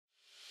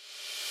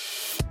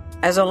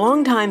As a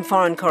longtime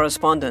foreign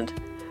correspondent,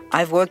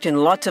 I've worked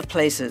in lots of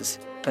places,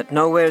 but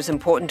nowhere as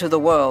important to the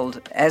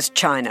world as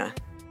China.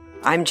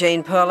 I'm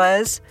Jane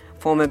Perlez,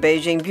 former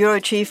Beijing bureau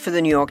chief for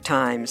the New York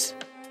Times.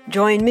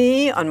 Join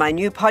me on my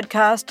new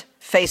podcast,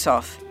 Face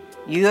Off,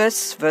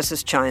 US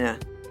versus China,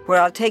 where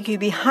I'll take you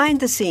behind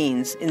the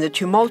scenes in the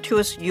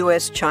tumultuous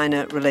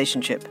US-China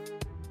relationship.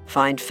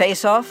 Find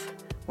Face Off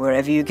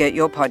wherever you get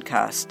your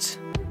podcasts.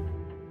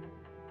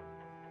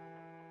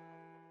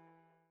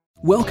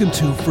 Welcome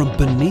to From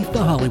Beneath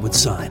the Hollywood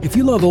Sign. If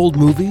you love old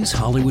movies,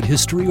 Hollywood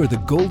history, or the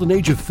golden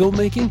age of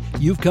filmmaking,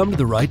 you've come to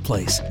the right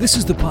place. This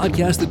is the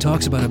podcast that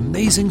talks about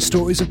amazing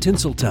stories of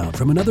Tinseltown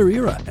from another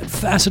era and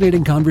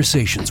fascinating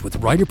conversations with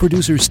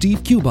writer-producer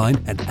Steve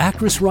Cubine and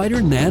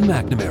actress-writer Nan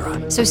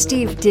McNamara. So,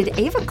 Steve, did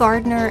Ava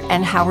Gardner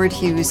and Howard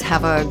Hughes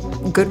have a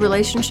good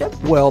relationship?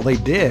 Well, they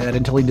did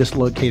until he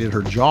dislocated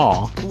her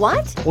jaw.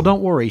 What? Well,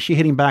 don't worry. She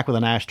hit him back with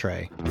an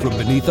ashtray. From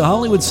Beneath the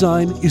Hollywood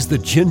Sign is the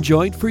gin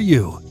joint for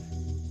you.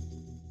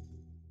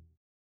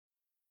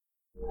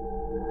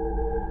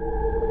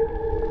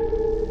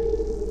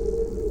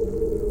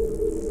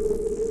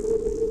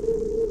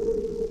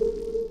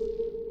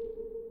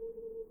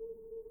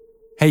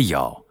 Hey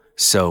y'all,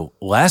 so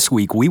last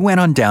week we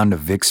went on down to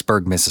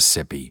Vicksburg,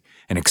 Mississippi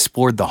and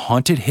explored the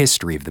haunted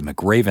history of the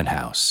McRaven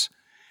house.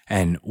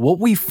 And what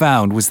we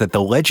found was that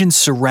the legend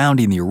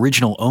surrounding the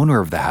original owner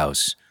of the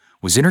house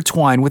was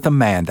intertwined with a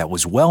man that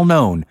was well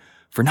known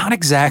for not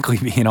exactly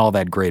being all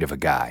that great of a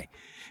guy.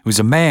 It was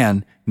a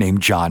man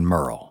named John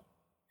Murrell.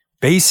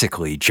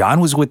 Basically, John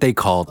was what they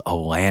called a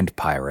land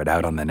pirate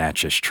out on the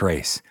Natchez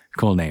Trace.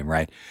 Cool name,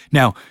 right?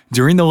 Now,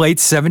 during the late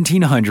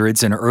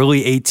 1700s and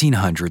early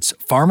 1800s,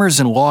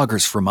 farmers and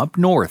loggers from up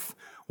north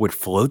would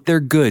float their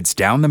goods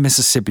down the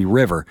Mississippi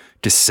River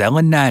to sell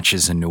in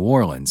Natchez and New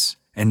Orleans.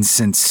 And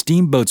since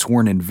steamboats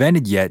weren't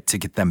invented yet to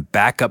get them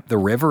back up the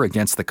river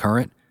against the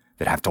current,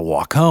 they'd have to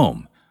walk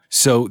home.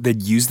 So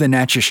they'd use the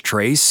Natchez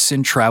Trace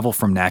and travel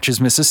from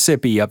Natchez,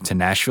 Mississippi up to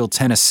Nashville,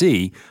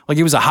 Tennessee, like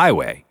it was a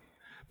highway.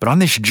 But on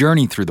this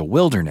journey through the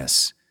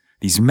wilderness,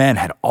 these men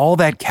had all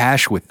that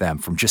cash with them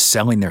from just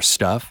selling their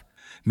stuff,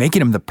 making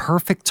them the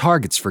perfect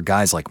targets for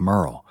guys like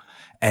Murrell.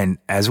 And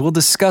as we'll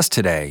discuss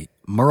today,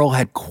 Murrell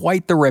had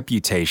quite the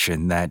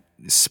reputation that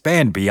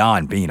spanned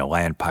beyond being a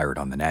land pirate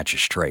on the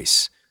Natchez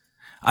Trace.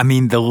 I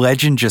mean, the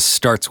legend just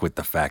starts with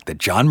the fact that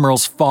John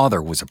Murrell's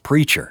father was a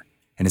preacher,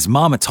 and his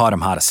mama taught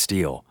him how to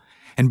steal.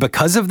 And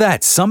because of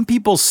that, some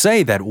people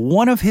say that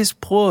one of his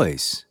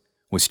ploys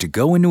was to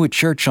go into a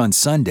church on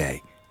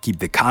Sunday, keep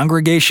the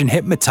congregation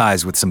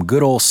hypnotized with some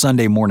good old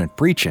Sunday morning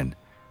preaching.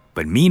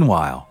 But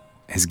meanwhile,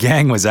 his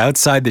gang was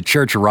outside the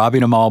church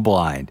robbing them all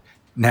blind.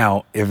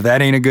 Now, if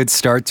that ain't a good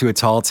start to a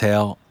tall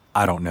tale,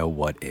 I don't know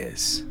what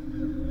is.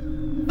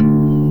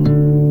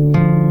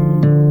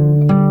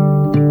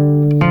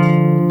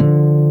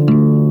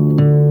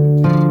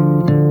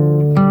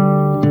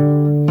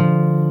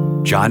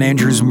 John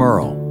Andrews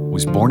Murrell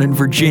was born in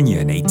Virginia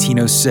in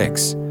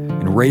 1806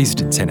 and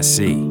raised in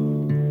Tennessee.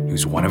 He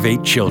was one of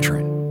 8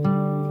 children.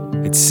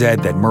 It's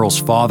said that Murrell's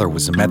father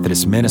was a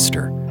Methodist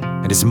minister,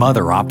 and his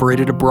mother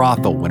operated a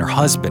brothel when her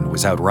husband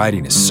was out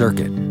riding his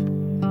circuit.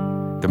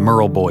 The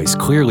Murrell boys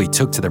clearly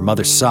took to their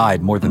mother's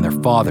side more than their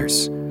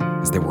father's,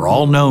 as they were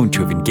all known to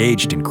have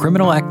engaged in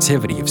criminal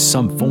activity of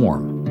some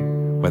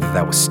form, whether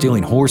that was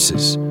stealing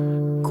horses,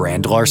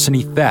 grand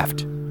larceny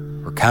theft,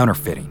 or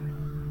counterfeiting.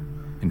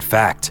 In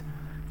fact,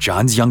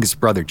 John's youngest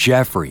brother,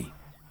 Jeffrey,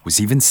 was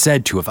even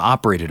said to have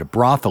operated a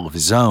brothel of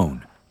his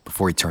own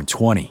before he turned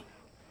 20.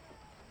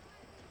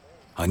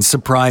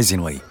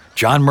 Unsurprisingly,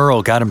 John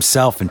Murrell got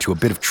himself into a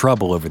bit of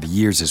trouble over the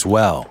years as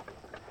well.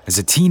 As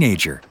a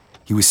teenager,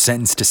 he was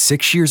sentenced to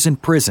 6 years in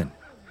prison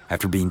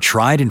after being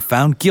tried and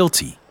found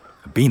guilty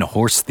of being a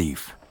horse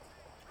thief.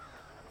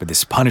 But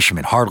this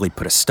punishment hardly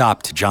put a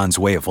stop to John's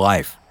way of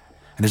life,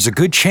 and there's a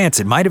good chance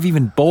it might have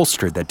even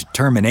bolstered that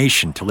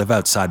determination to live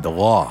outside the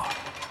law.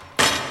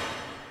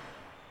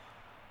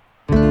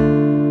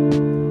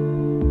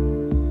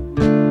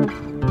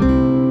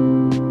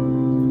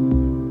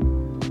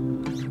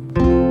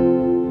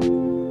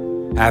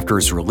 After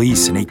his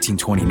release in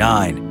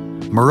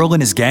 1829, Murrell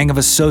and his gang of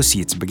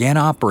associates began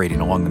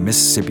operating along the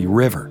Mississippi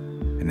River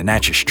and the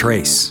Natchez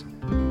Trace.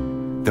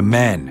 The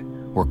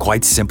men were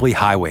quite simply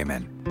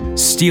highwaymen,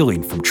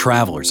 stealing from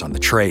travelers on the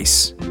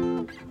trace.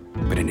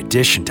 But in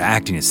addition to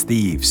acting as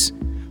thieves,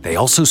 they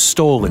also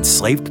stole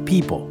enslaved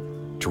people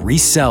to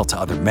resell to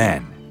other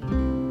men.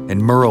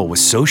 And Murrell was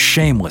so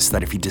shameless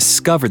that if he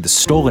discovered the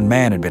stolen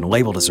man had been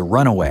labeled as a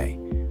runaway,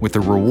 with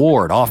a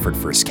reward offered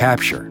for his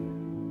capture,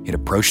 he'd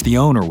approach the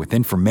owner with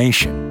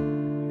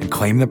information and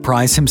claim the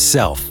prize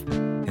himself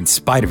in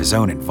spite of his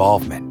own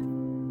involvement.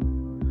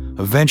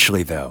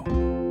 Eventually, though,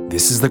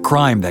 this is the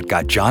crime that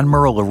got John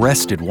Murrell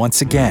arrested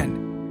once again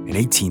in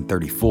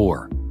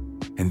 1834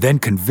 and then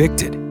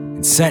convicted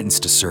and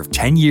sentenced to serve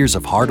 10 years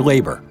of hard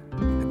labor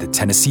at the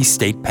Tennessee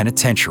State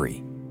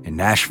Penitentiary in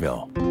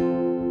Nashville.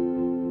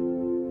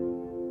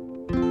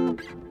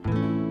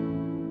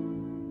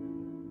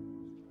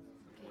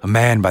 A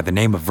man by the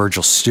name of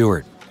Virgil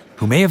Stewart,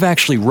 who may have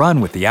actually run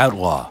with the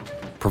outlaw,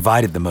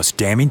 provided the most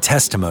damning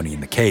testimony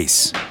in the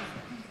case.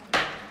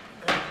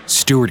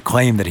 Stewart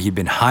claimed that he'd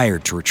been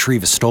hired to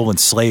retrieve a stolen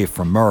slave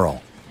from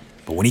Murrell,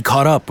 but when he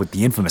caught up with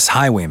the infamous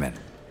highwayman,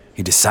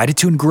 he decided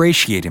to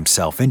ingratiate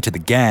himself into the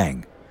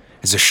gang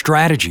as a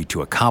strategy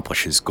to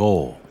accomplish his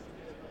goal.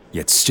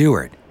 Yet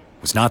Stewart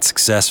was not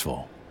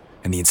successful,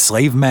 and the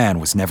enslaved man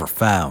was never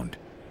found.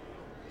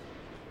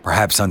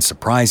 Perhaps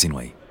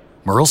unsurprisingly,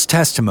 Murrell's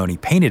testimony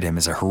painted him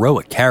as a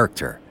heroic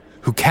character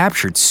who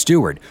captured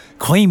Stewart,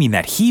 claiming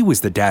that he was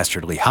the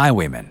dastardly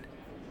highwayman.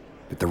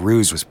 But the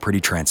ruse was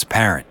pretty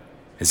transparent,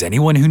 as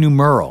anyone who knew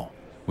Murrell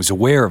was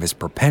aware of his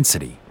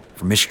propensity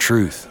for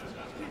mistruth.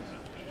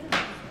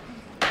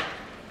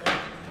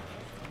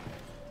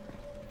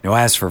 Now,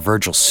 as for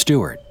Virgil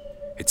Stewart,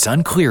 it's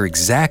unclear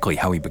exactly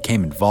how he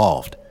became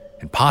involved,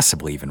 and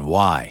possibly even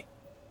why.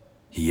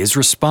 He is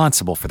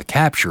responsible for the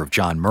capture of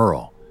John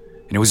Murrell,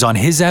 and it was on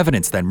his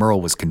evidence that Murrell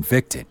was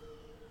convicted.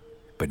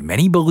 But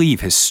many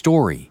believe his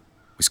story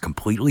was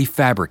completely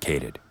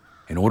fabricated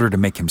in order to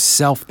make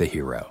himself the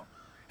hero,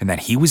 and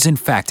that he was in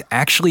fact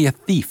actually a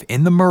thief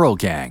in the Murrell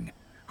gang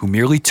who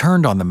merely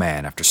turned on the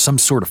man after some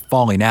sort of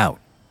falling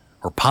out,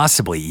 or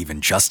possibly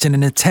even just in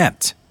an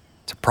attempt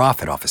to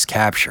profit off his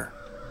capture.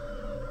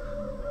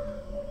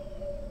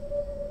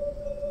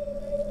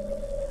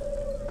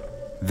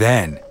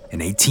 Then, in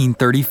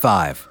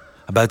 1835,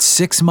 about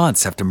 6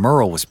 months after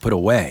Murrell was put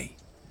away,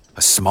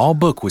 a small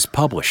book was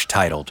published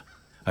titled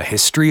A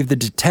History of the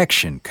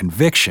Detection,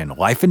 Conviction,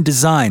 Life and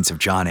Designs of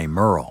John A.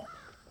 Murrell,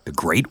 the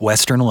Great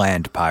Western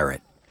Land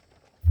Pirate.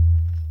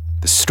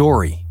 The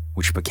story,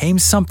 which became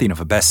something of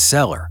a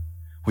bestseller,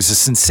 was a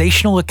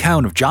sensational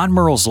account of John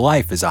Murrell's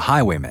life as a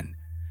highwayman,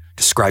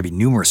 describing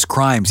numerous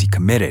crimes he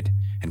committed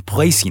and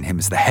placing him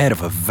as the head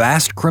of a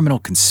vast criminal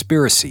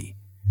conspiracy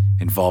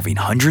involving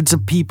hundreds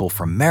of people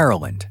from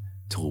Maryland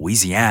to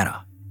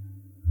Louisiana.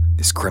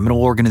 This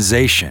criminal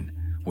organization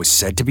was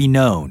said to be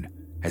known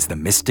as the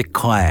Mystic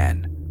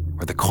Clan,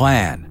 or the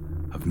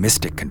Clan of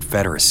Mystic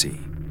Confederacy.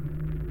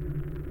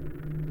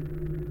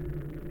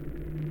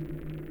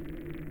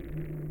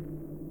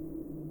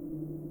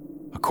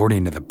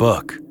 According to the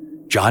book,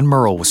 John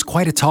Murrell was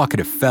quite a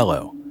talkative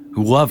fellow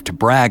who loved to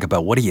brag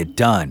about what he had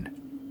done,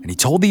 and he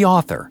told the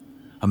author,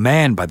 a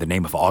man by the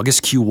name of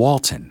August Q.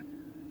 Walton,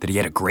 that he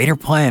had a greater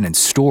plan in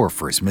store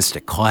for his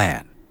Mystic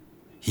Clan.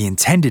 He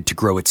intended to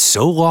grow it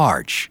so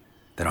large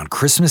that on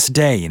Christmas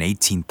Day in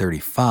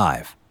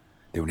 1835,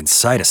 they would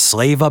incite a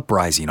slave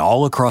uprising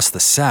all across the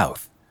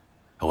South,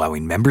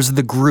 allowing members of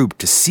the group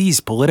to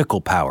seize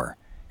political power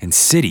in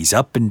cities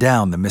up and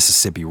down the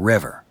Mississippi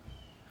River,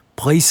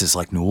 places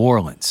like New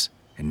Orleans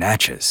and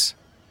Natchez.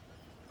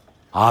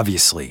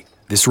 Obviously,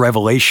 this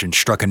revelation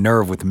struck a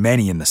nerve with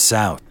many in the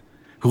South,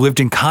 who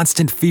lived in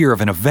constant fear of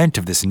an event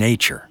of this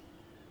nature.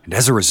 And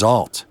as a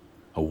result,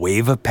 a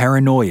wave of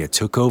paranoia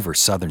took over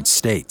southern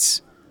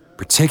states,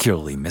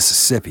 particularly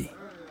Mississippi.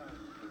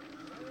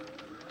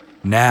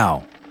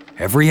 Now,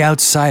 every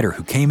outsider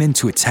who came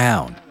into a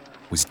town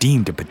was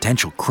deemed a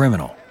potential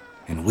criminal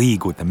in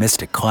league with the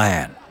Mystic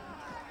Clan.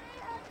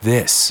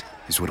 This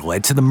is what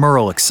led to the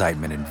Murrell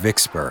excitement in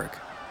Vicksburg.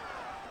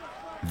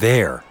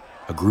 There,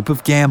 a group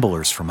of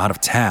gamblers from out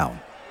of town,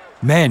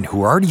 men who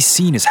were already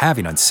seen as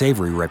having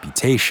unsavory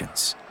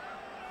reputations,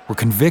 were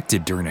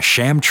convicted during a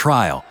sham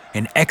trial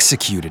and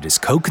executed as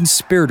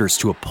co-conspirators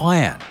to a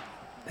plan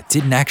that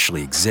didn't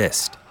actually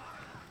exist.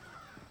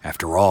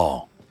 After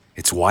all,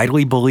 it's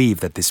widely believed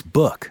that this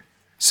book,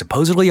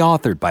 supposedly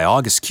authored by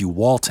August Q.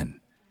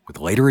 Walton, with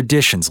later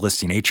editions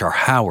listing H.R.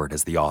 Howard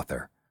as the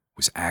author,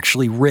 was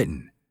actually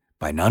written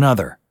by none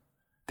other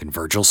than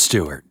Virgil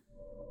Stewart.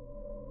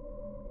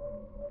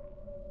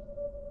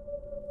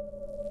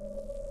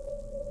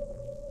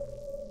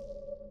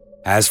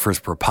 As for his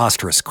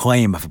preposterous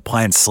claim of a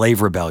planned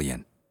slave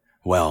rebellion,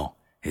 well,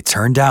 it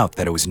turned out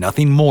that it was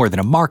nothing more than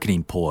a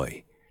marketing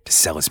ploy to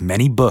sell as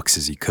many books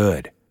as he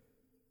could.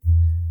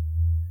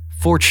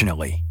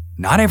 Fortunately,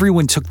 not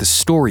everyone took the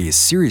story as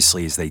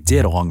seriously as they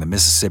did along the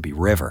Mississippi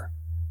River.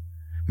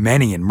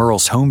 Many in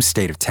Murrell's home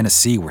state of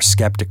Tennessee were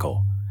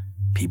skeptical.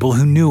 People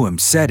who knew him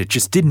said it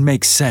just didn't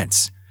make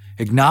sense,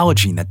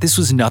 acknowledging that this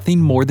was nothing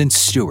more than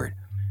Stewart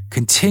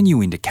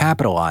continuing to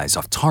capitalize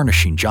off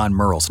tarnishing John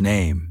Murrell's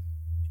name.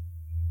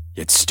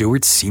 Yet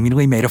Stewart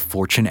seemingly made a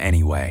fortune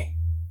anyway.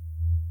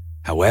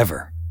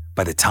 However,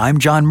 by the time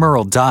John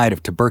Murrell died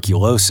of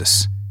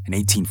tuberculosis in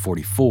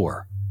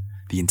 1844,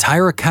 the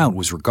entire account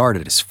was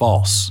regarded as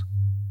false.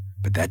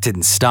 But that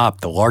didn't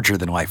stop the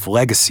larger-than-life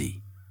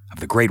legacy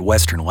of the Great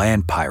Western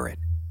Land Pirate,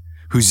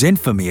 whose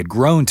infamy had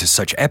grown to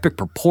such epic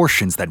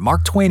proportions that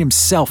Mark Twain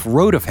himself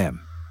wrote of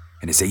him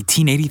in his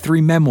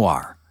 1883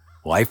 memoir,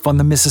 Life on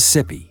the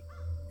Mississippi,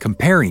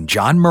 comparing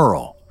John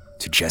Murrell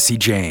to Jesse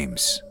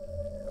James.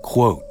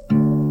 Quote,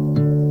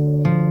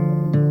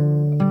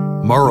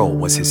 Murrell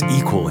was his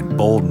equal in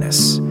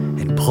boldness,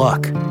 in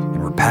pluck,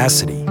 in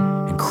rapacity,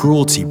 in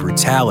cruelty,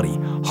 brutality,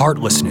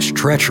 heartlessness,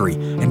 treachery,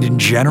 and in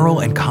general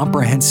and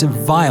comprehensive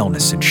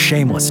vileness and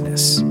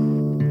shamelessness,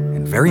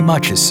 and very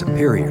much his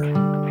superior.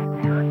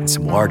 And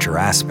some larger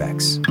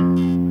aspects.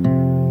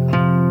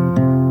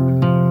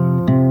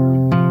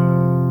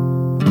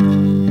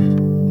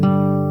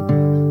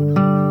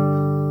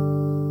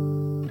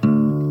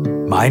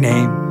 My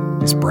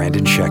name is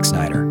Brandon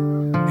Schexnayder,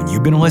 and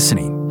you've been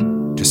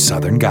listening to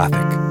Southern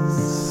Gothic.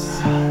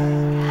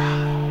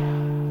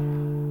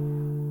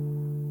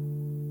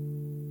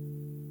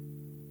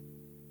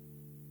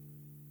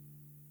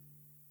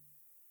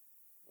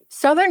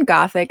 Southern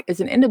Gothic is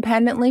an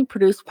independently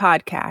produced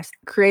podcast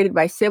created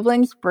by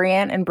siblings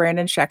Brian and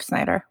Brandon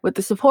Schexnayder with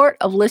the support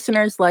of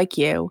listeners like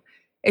you.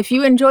 If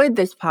you enjoyed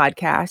this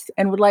podcast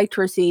and would like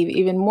to receive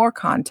even more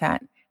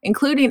content,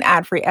 including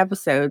ad-free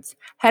episodes,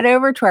 head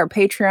over to our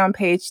Patreon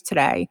page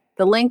today.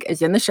 The link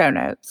is in the show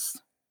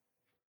notes.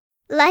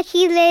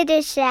 Lucky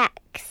Little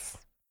Shacks.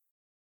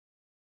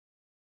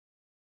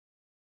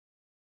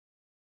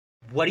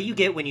 What do you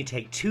get when you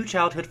take two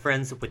childhood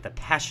friends with a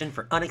passion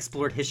for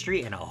unexplored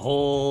history and a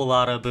whole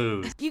lot of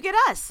booze? You get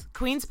us,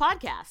 Queen's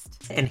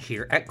Podcast. And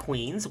here at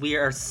Queen's, we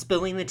are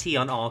spilling the tea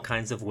on all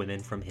kinds of women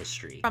from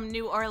history. From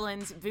New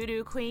Orleans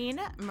voodoo queen,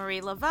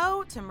 Marie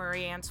Laveau, to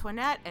Marie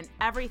Antoinette, and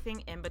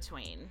everything in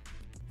between.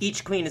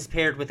 Each queen is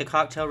paired with a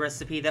cocktail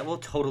recipe that will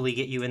totally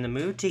get you in the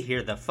mood to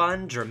hear the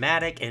fun,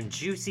 dramatic, and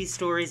juicy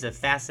stories of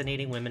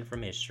fascinating women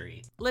from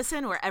history.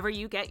 Listen wherever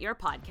you get your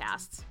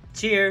podcasts.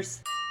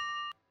 Cheers!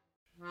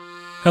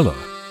 Hello,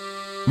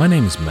 my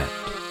name is Matt,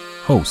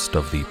 host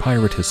of the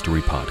Pirate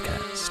History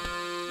Podcast.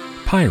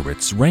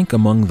 Pirates rank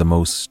among the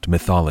most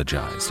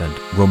mythologized and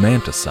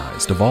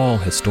romanticized of all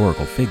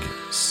historical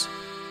figures.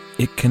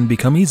 It can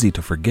become easy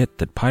to forget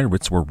that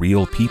pirates were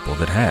real people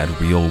that had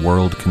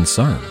real-world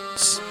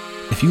concerns.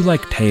 If you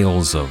like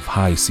tales of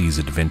high-seas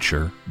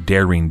adventure,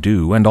 daring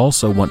do, and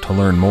also want to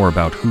learn more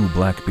about who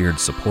Blackbeard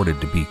supported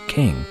to be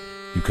king,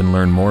 you can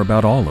learn more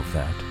about all of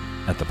that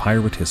at the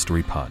Pirate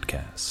History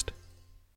Podcast.